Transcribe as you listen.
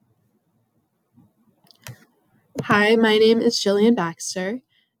Hi, my name is Jillian Baxter,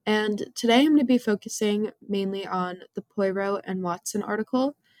 and today I'm going to be focusing mainly on the Poirot and Watson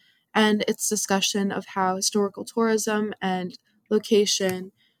article and its discussion of how historical tourism and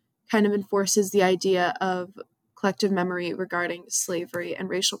location kind of enforces the idea of collective memory regarding slavery and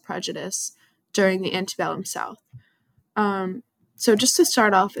racial prejudice during the antebellum South. Um, so, just to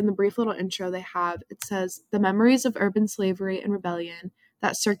start off, in the brief little intro they have, it says the memories of urban slavery and rebellion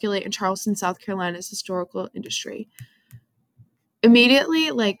that circulate in Charleston, South Carolina's historical industry.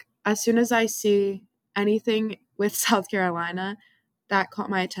 Immediately, like as soon as I see anything with South Carolina, that caught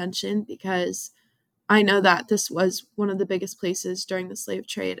my attention because I know that this was one of the biggest places during the slave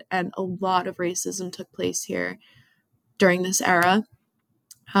trade, and a lot of racism took place here during this era.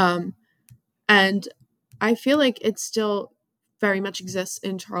 Um, and I feel like it still very much exists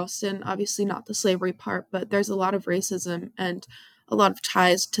in Charleston. Obviously, not the slavery part, but there's a lot of racism and a lot of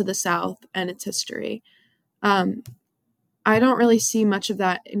ties to the South and its history. Um, I don't really see much of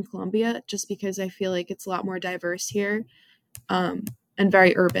that in Columbia just because I feel like it's a lot more diverse here, um, and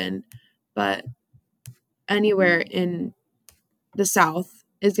very urban. But anywhere in the South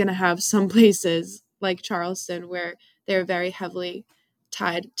is going to have some places like Charleston where they're very heavily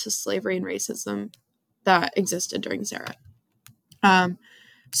tied to slavery and racism that existed during this era.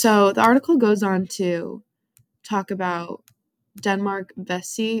 So the article goes on to talk about Denmark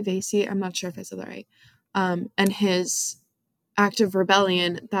Vesey, I'm not sure if I said that right, and his act of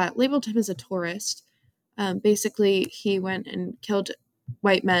rebellion that labeled him as a tourist. Basically, he went and killed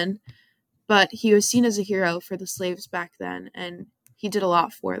white men, but he was seen as a hero for the slaves back then, and he did a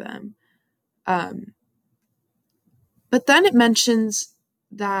lot for them. Um, but then it mentions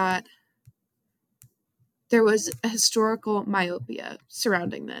that there was a historical myopia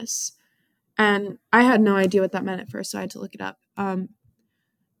surrounding this. And I had no idea what that meant at first, so I had to look it up.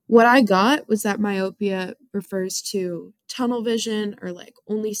 What I got was that myopia refers to tunnel vision or like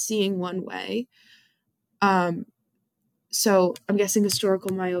only seeing one way. Um, so I'm guessing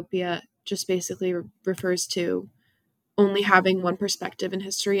historical myopia just basically refers to only having one perspective in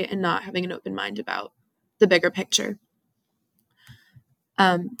history and not having an open mind about the bigger picture.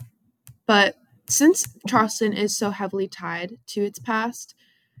 But since Charleston is so heavily tied to its past,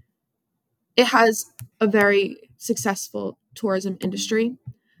 it has a very successful tourism industry.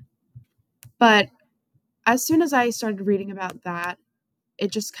 But as soon as I started reading about that,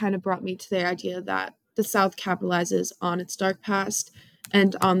 it just kind of brought me to the idea that the South capitalizes on its dark past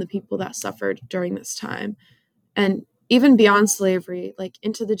and on the people that suffered during this time. And even beyond slavery, like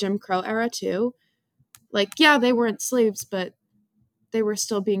into the Jim Crow era too, like, yeah, they weren't slaves, but they were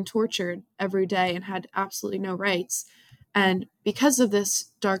still being tortured every day and had absolutely no rights. And because of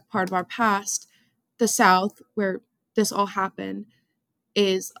this dark part of our past, the South, where this all happened,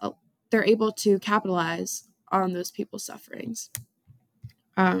 is they're able to capitalize on those people's sufferings.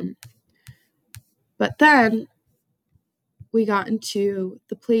 But then we got into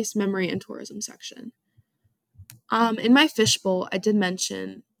the place, memory, and tourism section. In my fishbowl, I did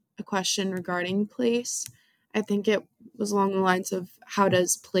mention a question regarding place. I think it was along the lines of how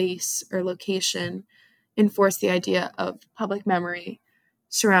does place or location enforce the idea of public memory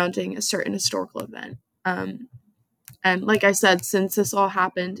surrounding a certain historical event. And like I said, since this all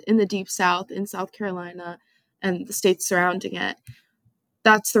happened in the Deep South, in South Carolina, and the states surrounding it,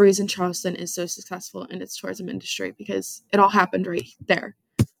 that's the reason Charleston is so successful in its tourism industry because it all happened right there,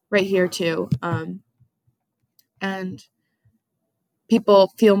 right here too. And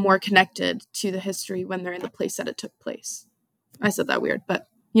people feel more connected to the history when they're in the place that it took place. I said that weird, but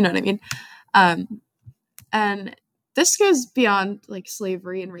you know what I mean. And this goes beyond like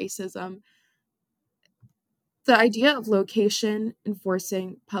slavery and racism. The idea of location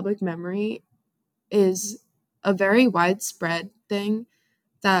enforcing public memory is a very widespread thing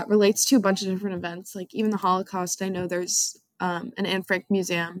that relates to a bunch of different events. Like even the Holocaust, I know there's an Anne Frank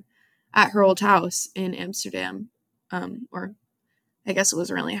museum at her old house in Amsterdam, or I guess it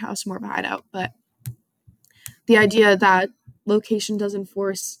wasn't really a house, more of a hideout. But the idea that location does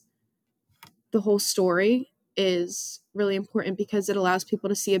enforce the whole story is really important because it allows people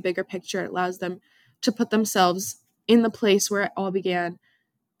to see a bigger picture. It allows them to put themselves in the place where it all began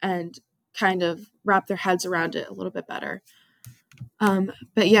and kind of wrap their heads around it a little bit better.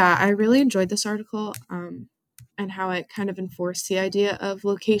 But yeah, I really enjoyed this article and how it kind of enforced the idea of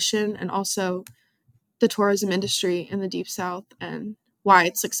location and also the tourism industry in the Deep South and why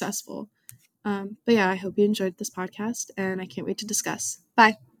it's successful. But yeah, I hope you enjoyed this podcast and I can't wait to discuss.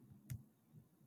 Bye.